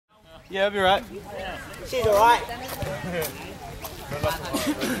Yeah, I'll be right. She's alright.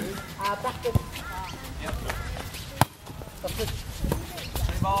 Back to...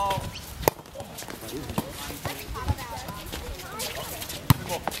 Ball.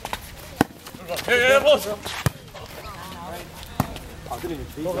 Hey, boss. I didn't even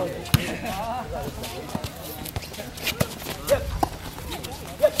see Yep.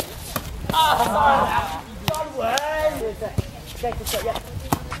 Yep. Ah! One way. Take the shot, yep.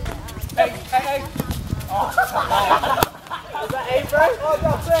 Hey, hey, hey. Oh. Is that aim, bro? Oh,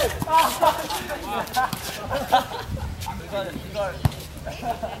 that's it. You got it, you got it.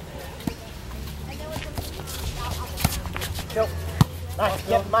 Go. Nice,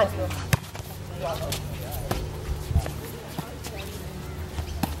 yep, nice.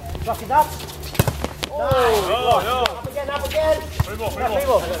 Rock it up. Oh, up again, up again. Three more.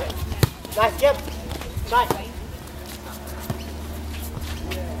 Nice, yep. Nice.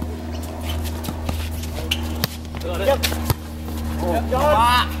 Yep. Oh, John.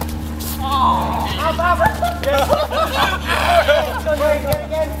 Up. Yes.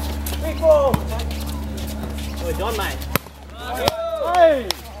 Again. 3-4. Well done, mate. Hey.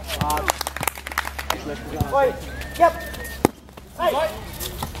 Wait. Yep. Hey.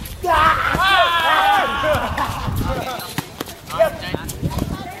 Yep. Yep.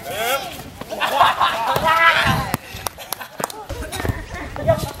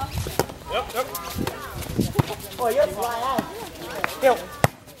 Oh, yep. Kill.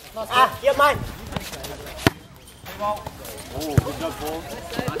 Yep, mate. Oh, good job, Paul.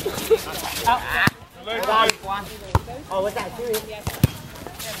 Oh, what's that? Serious?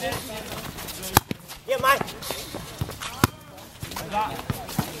 Yep, mate.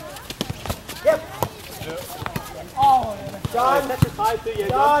 Yep. Oh, John. That's a 5-2,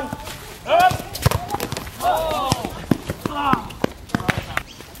 John.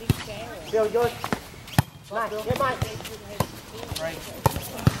 Feel good. Nice. Yep, mate. Right.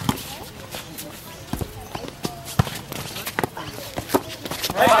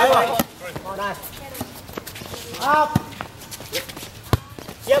 Oh, nice. Up.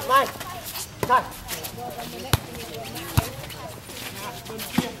 Yep, mate. Nice.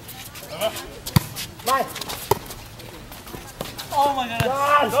 Mate. Oh my goodness.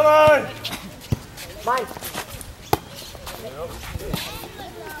 Nice. Come on. Mate.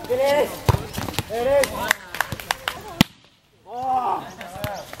 Finish. There it is. Oh.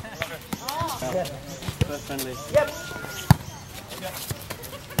 First friendly. Yep.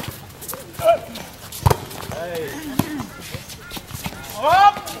 Hey.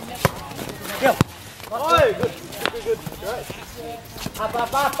 Up. Yep. Oh, good. Great. Up.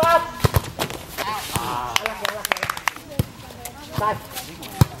 Nice.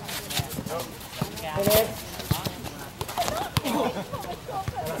 Finish.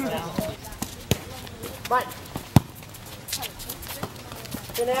 Mate.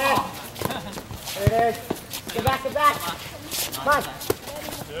 Finish. Finish. Get back. Mate.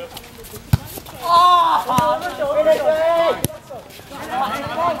 Oh! Finish, mate.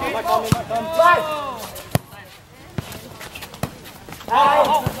 Mate.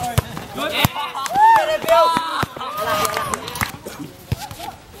 Good.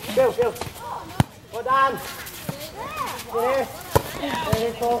 Finish, Bill. Well done.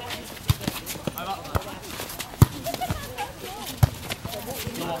 Finish, Paul.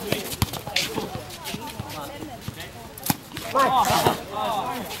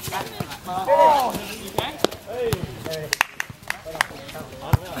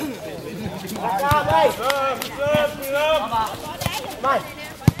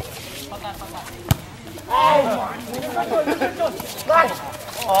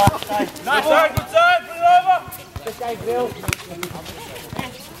 Nice side, good side, put it over. Good save, Bill.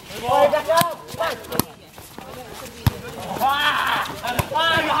 Back up.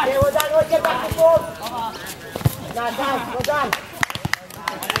 Okay, well done. Let's get back to form. Nice, well done.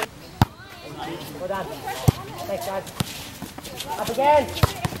 Well done. Thanks, guys. Up again.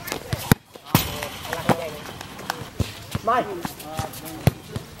 Mike.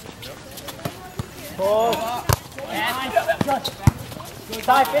 Pull.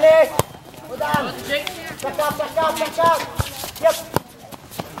 Side finish. Well done. Back up. Yep.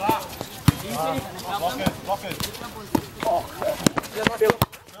 Block it. Oh.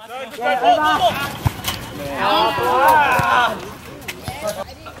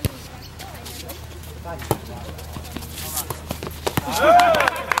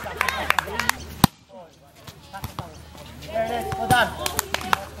 Well done.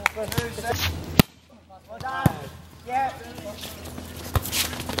 Well done. Yeah.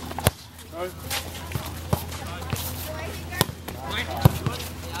 Go.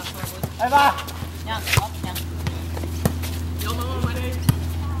 Over. Nhanh, ốp nhanh. Vô mà đi.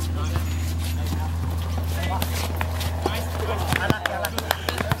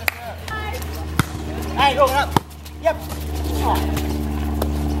 Hey, go up. Yep. Oh.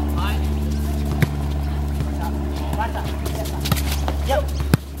 Yep.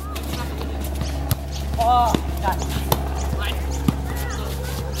 Oh, nice.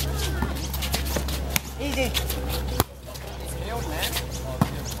 Easy. Healed, man.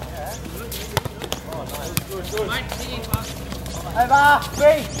 Yeah. Oh, nice. Good. Over.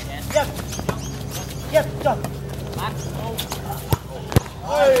 3. Yep. Yep. Go.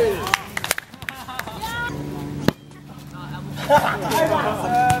 Hey.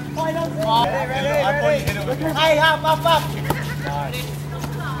 Ready. Hey, up.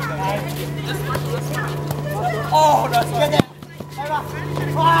 Oh, that's good. Over.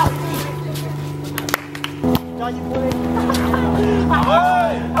 Oh. John, you pull it.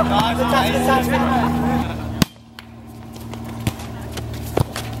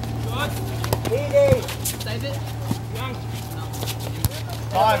 Easy. Save it.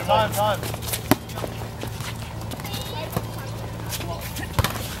 Time.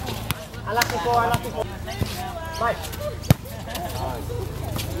 Unlucky four. Bye.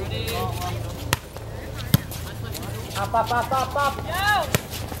 Up.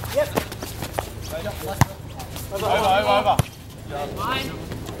 Yep. Over. Fine.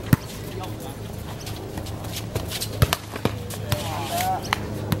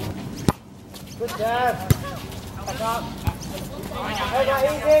 Good job. Back up. Over,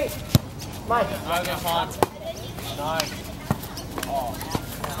 easy. Mike. Time. Nice. Oh.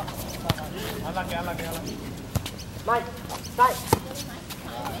 Unlucky. Mike, stay.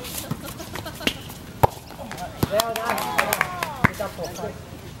 Well done. Good job, Paul.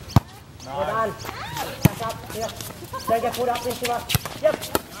 Well done. Back up. Here. Don't get pulled up into us. Yep.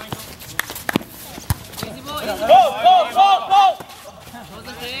 Easy boy. Go!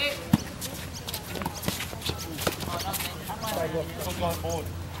 Concentrate. Very good. Still going forward.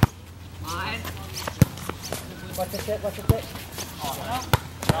 Fine. Watch the sit. Well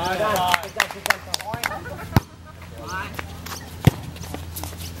done.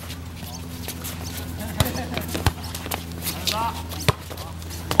 Good job. Fine.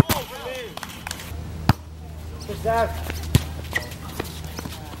 Good job.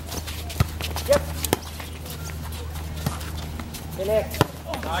 Yep. Finish.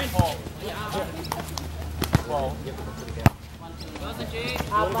 Nice ball. Well, Concentrate.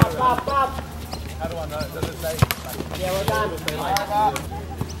 Up. how do I know? Does it say? Yeah, well done. Fine.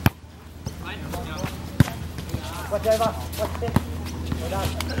 Watch over. Watch this. Well done.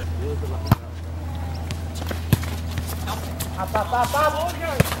 Up.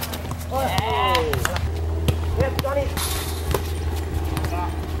 Oh. Yep, Johnny.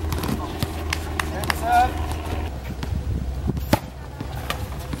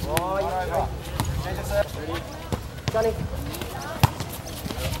 Johnny.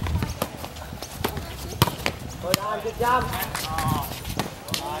 Well done, good job.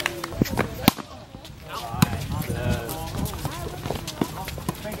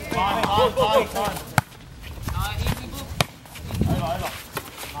 Time. Easy book. Over.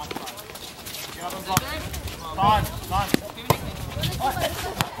 Get up and block. Time.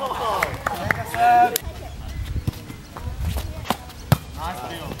 Nice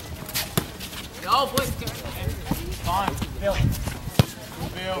deal. Yo, boys. Time. Bill.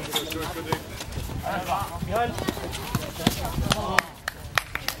 Good deal. Good. Behind.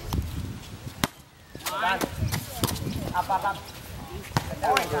 Up.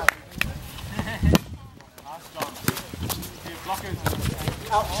 Nice done. Keep blocking.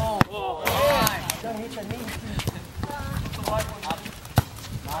 Don't hit the knee.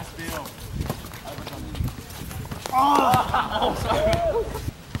 Nice deal. Overdone.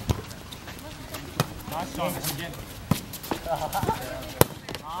 Nice done. Again.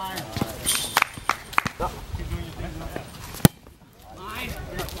 Nice. Keep doing your thing. Fine.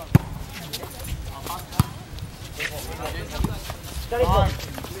 Johnny, Time.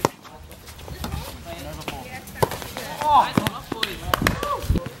 Nice block, boys.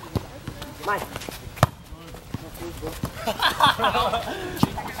 Mike.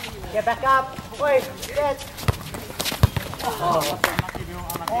 Get back up. Wait, get.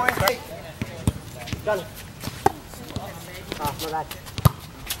 Johnny. Oh, my bad.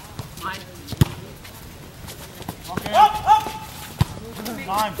 Fine. Okay. Up.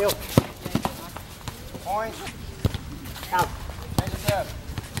 Time. Bill. Point. Out. Change the serve.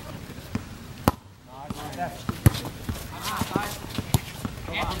 Nice.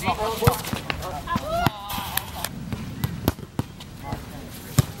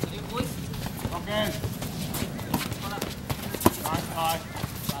 Boys. in. Nice try.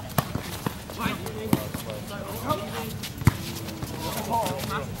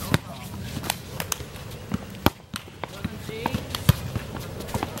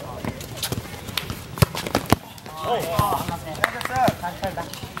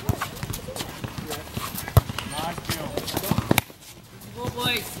 Nice kill. Go,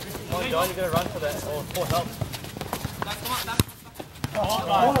 boys. Oh, John, you're going to run for that. Oh, poor help. Ball,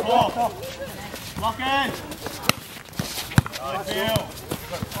 guys, ball. Lock in. Nice kill.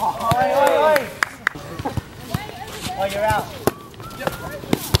 Oi. Oh, you're out.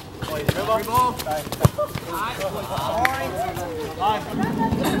 Oh, he's dribble.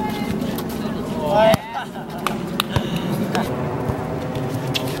 Oi.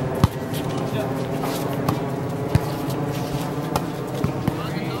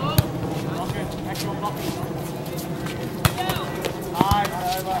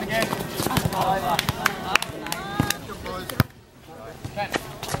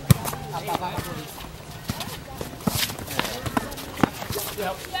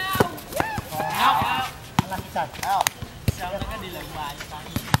 Sao nó có đi lần hoài vậy ta?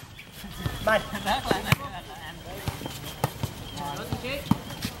 Mạnh. Rớt lại anh. Rớt xuống chiếc.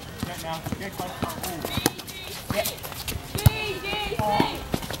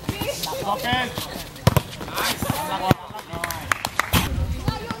 Lock in.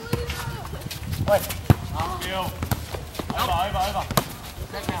 Oi. Kill. Over.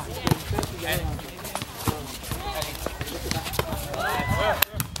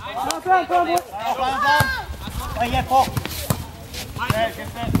 Go. Oi, yeah, Paul. Get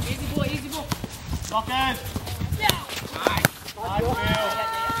set. Easy ball. Lock in. Nice. Nice kill.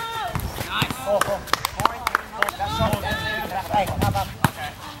 Nice. Hey,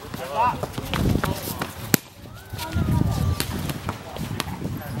 up. Three.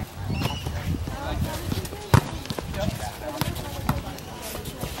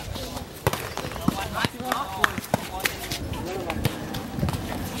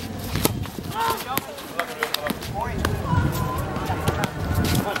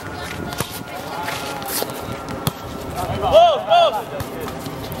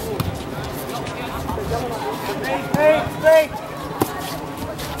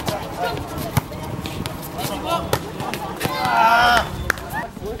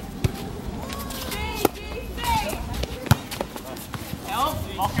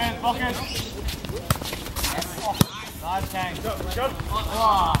 Lock in. Nice tank. Go.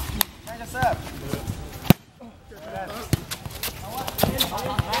 Change the serve.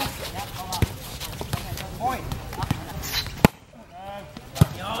 Point.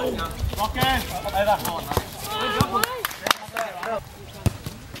 Lock in. Over.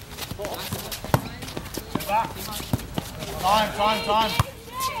 Time.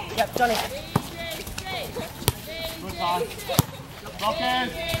 Yep, Johnny. Good time. Lock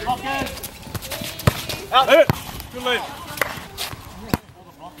in. Out. Good lead.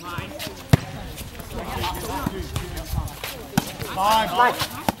 Time. Nice.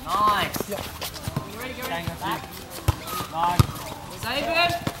 Nice. Nice. Save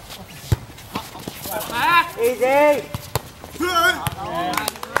him. Back. Easy.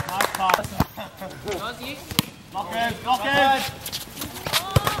 Nice pass. Josie. Lock in.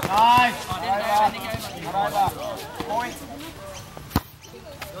 Nice. Point.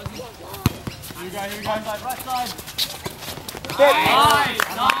 Here we go. Right side. Sit. Nice.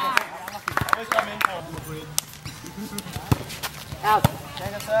 Always come in for. Out.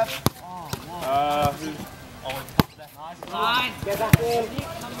 Change the serve. Line. Get back in.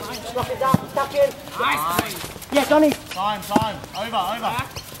 Lock it down. Tuck in. Nice. Yeah, Johnny. Time. Over.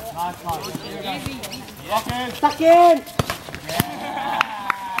 Nice pass. Here we go. Easy. Lock in. Tuck in.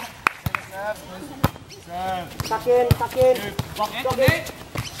 Serve. Tuck in. Lock in. Get it.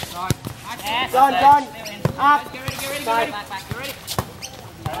 Right. John. Up. Get ready. Side. Back. Get ready.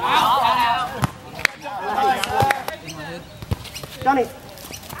 Out. Johnny.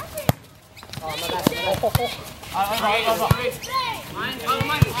 Over. Mine.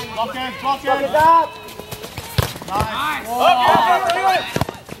 Lock in. Lock it up. Nice.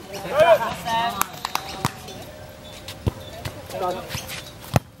 John.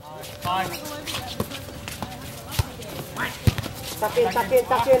 Fine. Tuck in.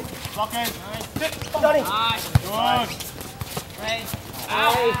 Lock in. Johnny. Nice.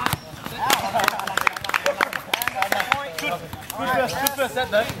 Good. Great. Good first set,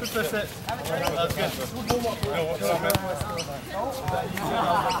 though. Good first set. That was good.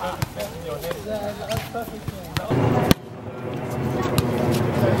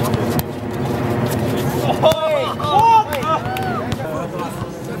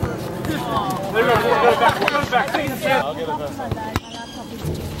 There we I'll get it first.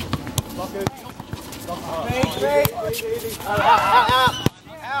 Lock it.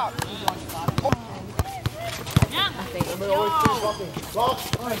 Out. Remember, always keep blocking. Block.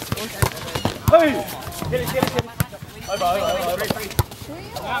 Hey! Get it.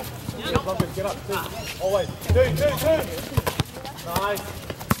 Over. Get up. Always. Two. Nice.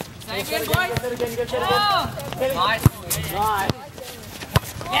 Say again, boys. Get it again. Nice. Right.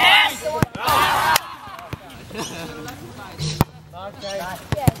 Yes! Okay.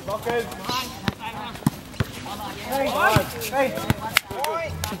 Lock it. Hey.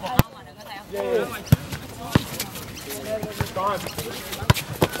 Yeah. Time.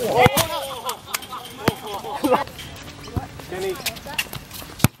 Kenny.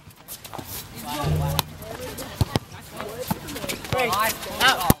 Nice.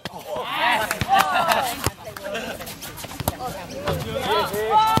 Out. Yes.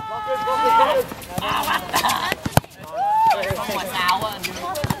 Không mà sao á.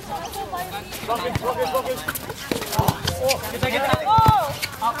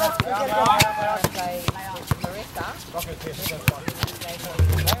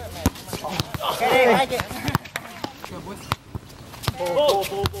 Ball.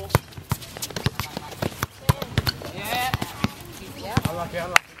 Yeah. Unlucky.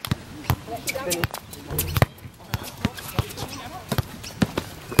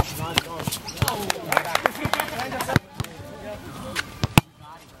 Nice.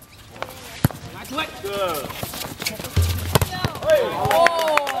 Good. Hey.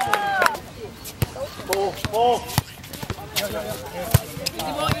 Ball.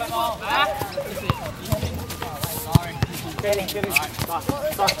 Back. Sorry. Kenny. Start.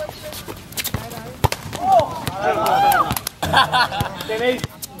 Kenny.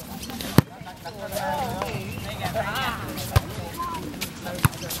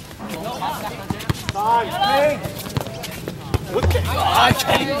 Time. Good kick.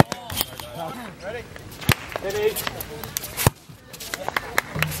 Ready? Kenny.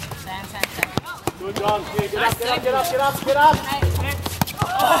 Sam. Good, John. Get up.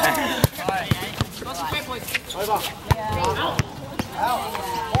 Over. Out.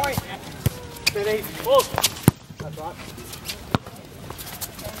 Point. Kenny. Pull. That's right.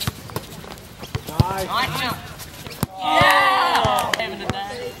 Nice. Yeah! Having a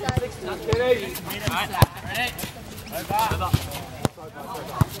day. Kenny. Right. Ready? Over.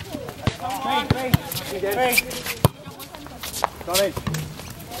 Again. Johnny.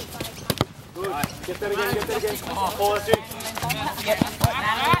 Good. Get that again. Oh, that's it.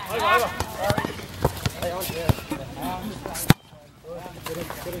 Over. Hey, on. Yeah. Get it.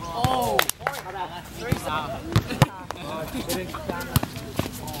 Oh! Threesome.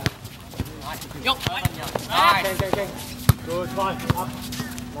 Yup. Nice. Gang. Good, fine. Up.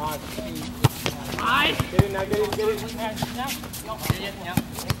 Nice. Nice. Get in now, get in. Nice.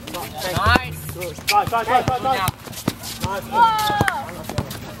 Good. Side. Nice.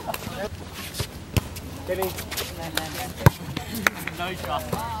 Get in. No shot.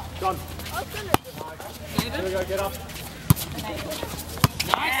 John. Here we go, get up.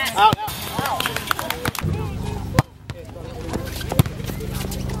 Nice. Out.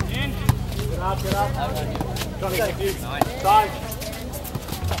 In. Get up. Johnny, thank you. Side. Nice.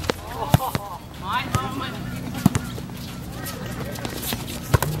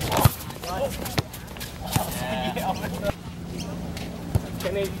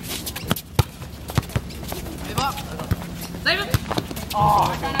 Kenny. Save it.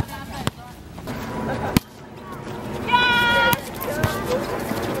 Oh.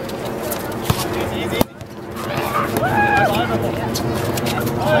 Easy.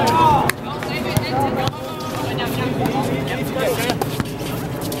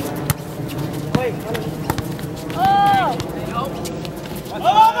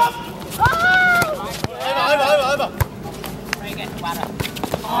 Over. Bring it, water.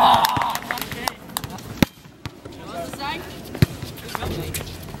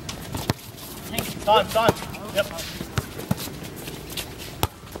 Time. Yep.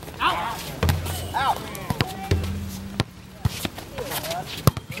 Out.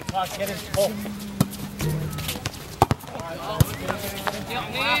 Nice, get in. Ball.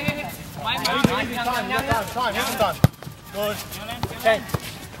 Time. Good. Okay.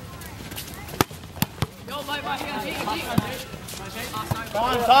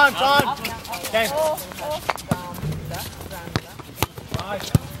 Time. Okay. Nice.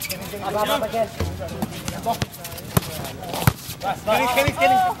 Up again. Kenny's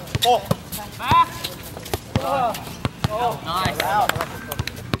getting. Oh. Back. Nice. Out.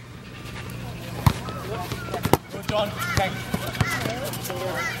 Good, John. Okay.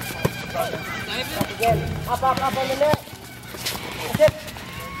 Again. Up on the net.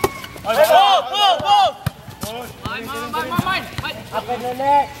 Ball! Mine. Up in the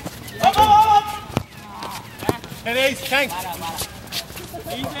net. Up! Kenny, tank.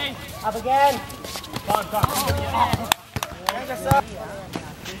 Easy. Up again.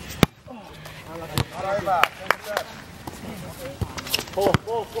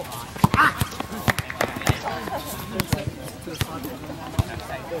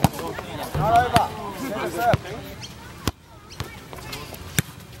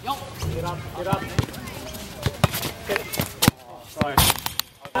 Get up. Sorry.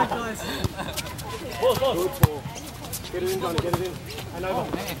 Good ball. Get it in, Johnny, get it in. And over.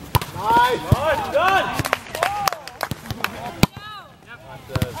 Nice, done!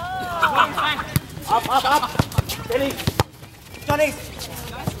 Up. Kenny. Johnny.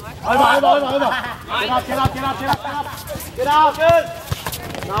 Over. Get up. Good.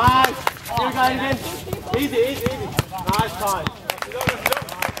 Nice. Here we go again. Easy. Nice time.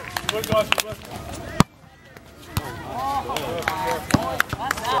 Good guys, good.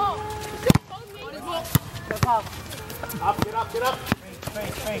 Get up.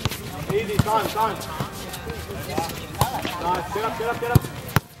 Easy, time. Nice, get up.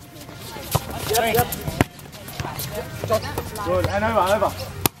 Yep. Good, and over.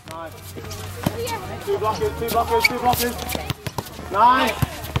 Nice. Two blockers. Nice.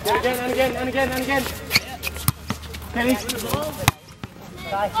 Get again, and again. Kenny.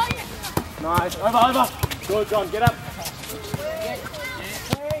 Nice, over. Good, John, get up.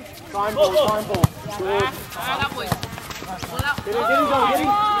 Time ball. Good. Get in, John,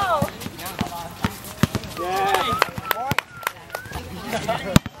 Yeah.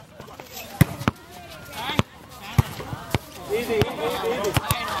 Easy.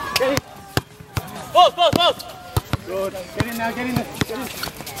 Get in. Ball! Good. Get in now, get in.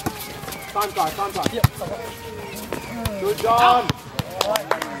 Time. Yep. Good, John.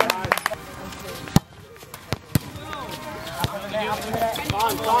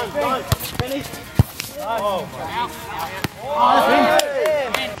 Time. Finish.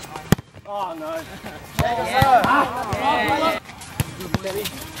 Oh, no. Kenny.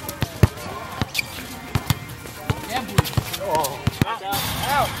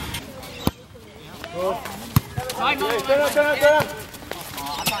 Turn up.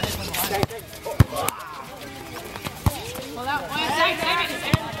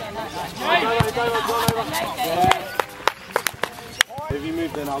 If you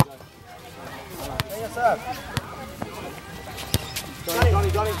move, then I'll go. Yes, sir.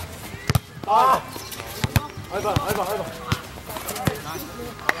 Johnny. Over.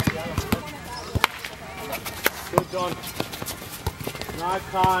 Good, John. Nice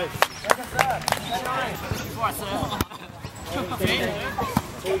time. Yes, sir.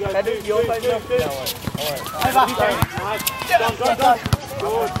 Here we go. Two. Over. Nice. John.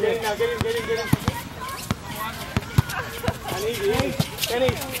 Good. Get in. And easy.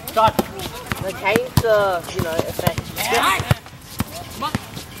 Kenny. Start. Maintain the, effect.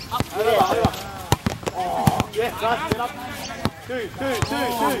 Over. Yes, nice. Get up. Two. Good.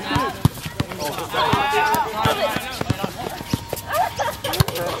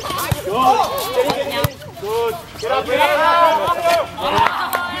 Get up.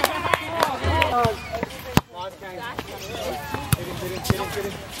 Nice game. Get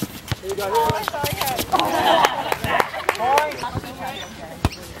in. Here you go.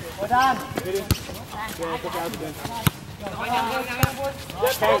 Well done. Get in. Yeah, look out again.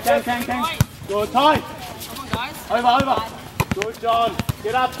 Tank. Good, time. Come on, guys. Over. Good, John.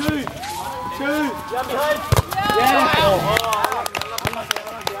 Get up, two. Jump behind. Yeah.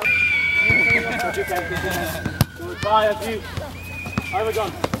 Good, bye, that's you. Over,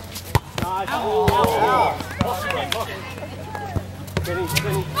 John. Nice. Kenny.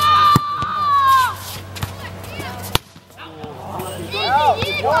 Go.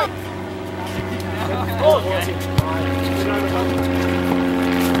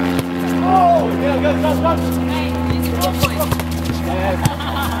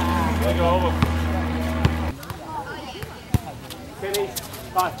 Go over. Kenny,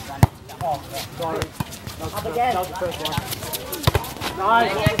 fine. Sorry. Up again. That was the first one.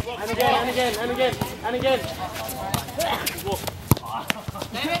 Nice. And again.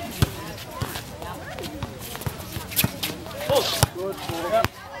 Good.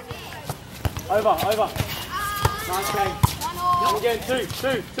 Over. Nice game. And again, two.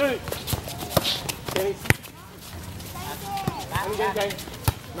 Kenny. And again, game.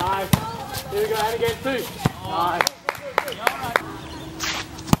 Nice. Here we go, and again, two. Nice.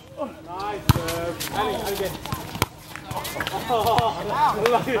 Nice serve. And again.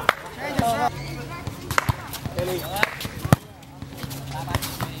 Kenny.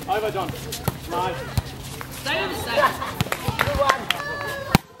 Over, John. Nice. Stay on the side.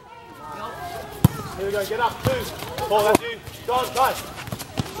 Here we go, get up, 2. Paul, that's you. John, nice.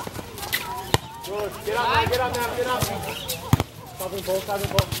 Good. Get up now, get up now, get up. Stopping Paul, stopping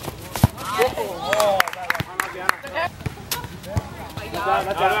Paul. Oh,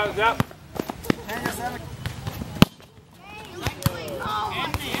 that's out.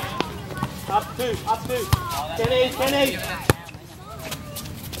 Up 2. Kenny.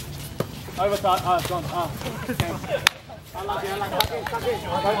 Over time, John, Unlucky, tuck in.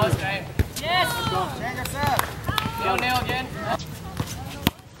 Yes. Nil again.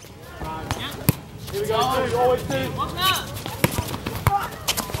 Here we go, 2, always 2. Watch now.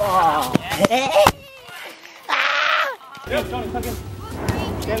 Yep, Johnny, tuck in.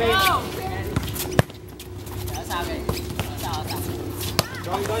 Kenny. Sao kìa? Sao?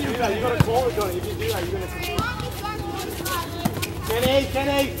 Johnny, don't do that. You got to call it, Johnny. If you do that, you're going to succeed.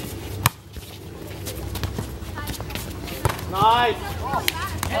 Kenny. Nice.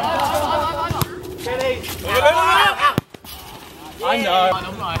 Kenny. I know.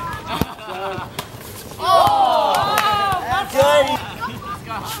 Đúng rồi. Good.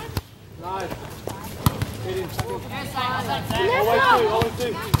 Nice. Get in, tuck in. Yes, Always 2.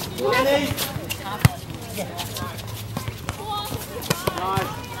 Kenny.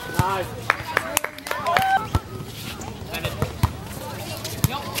 Nice.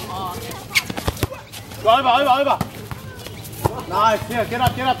 Go over. Nice, yeah, get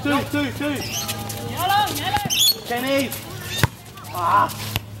up. 2. Kenny. Hey.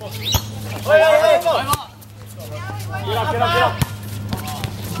 Get up.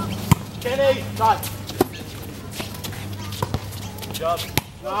 Kenny, nice. Good job.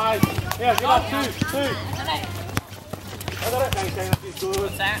 Nice. Yeah, get up, 2. I got it. Thanks, that's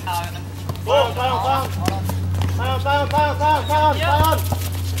good. Stay on.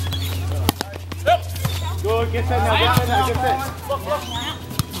 Good, get set now.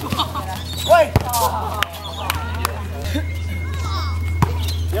 Wait.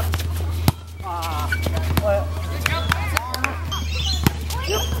 Yep.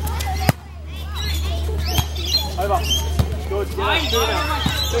 Over. Good, get up, 2 now.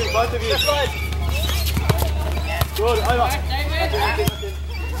 2, both of you. Good, over. That's it.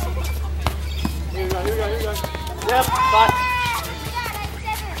 Here we go. Yep, bye.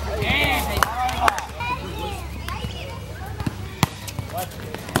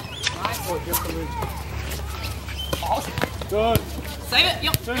 Good. Save it.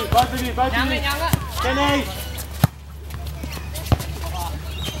 Yep. 2, both of you. Nhận á. Kenny.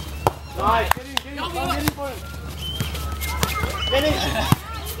 Nice. Get in for him. Kenny.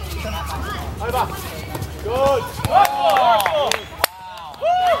 Over. Good. Oh.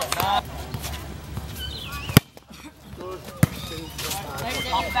 Good.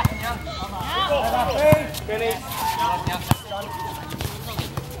 Off back nha. Kenny.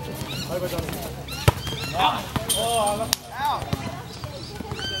 Over, Johnny.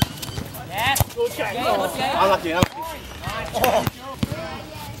 Yes. Good game. Good game. Unlucky. That's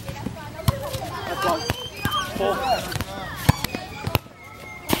one. 4.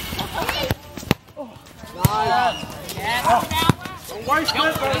 Nice. Yes. Don't waste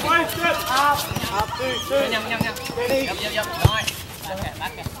it. Up 2. Nhầm. Kenny. Yep. Rồi.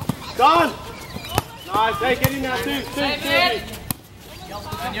 Back kìa. Gone. Nice. Hey, get in now. 2. Save it.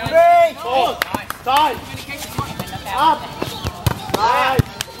 4. Side. Up. Nice.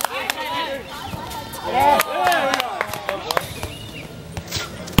 Yeah.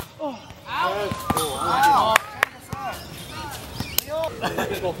 There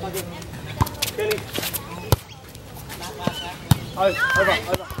we go. Kenny. Over.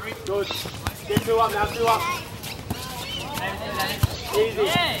 Good. Get 2 up now, 2 up. Easy.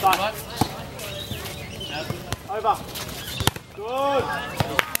 Side. Over. Good.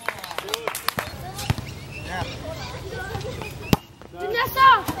 Vanessa,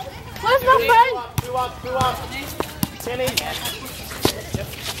 where's my friend? 2 up. Kenny.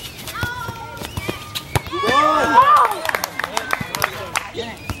 Good.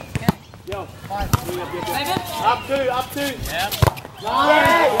 Yo. Save it. Up 2. Yep.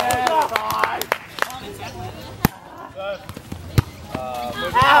 Nice.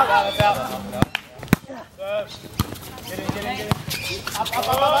 Out. Serve. Get in. Up.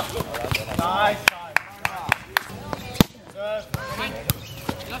 Nice. Serve.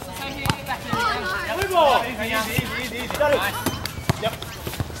 Lots to say here. Back in again. Good ball. Easy. Got it. Nice. Yep.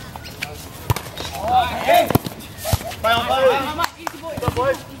 Hey. Play on. Easy boy. Good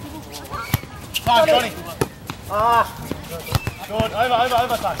boys. Time, Johnny. Good.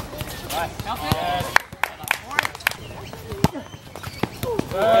 Over, son. Right. Help it. Yes.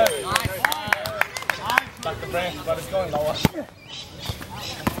 Back the brain, but it's going lower.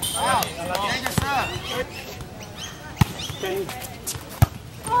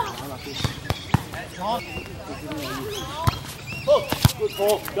 Oh, good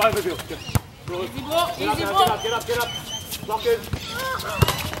ball. Dive with you. Good. Easy ball, Get up, easy now, ball. get up. Block it.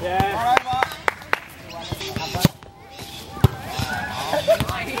 Yeah.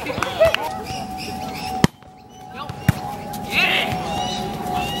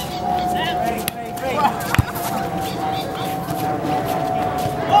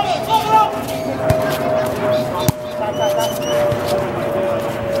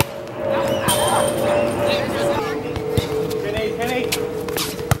 Kenny.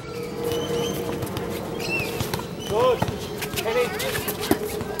 Good. Kenny.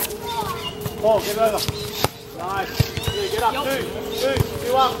 Paul, get over. Nice. Get up.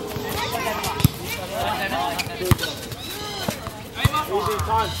 Two up. Easy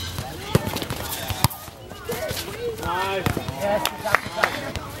time. Nice. Yes, exactly.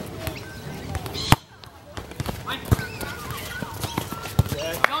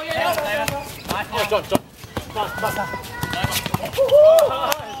 John.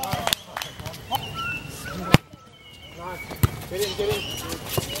 Get in.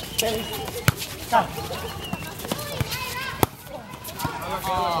 Kenny. Come.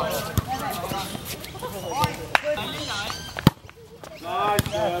 Nice.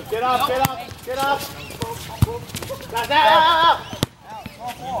 Get up.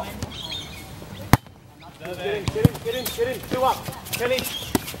 That's it. Get in. Two up. Kenny.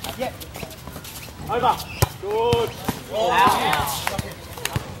 Yeah. Over. Good.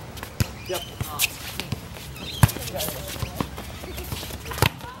 Yep.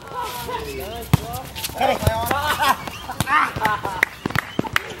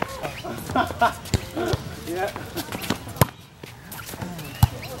 Yeah.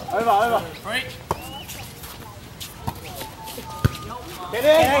 Over. Free. Get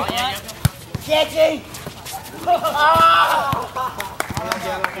in. Jackie!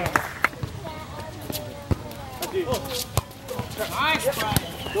 Nice, Brian.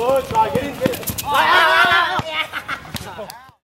 Good. Get in.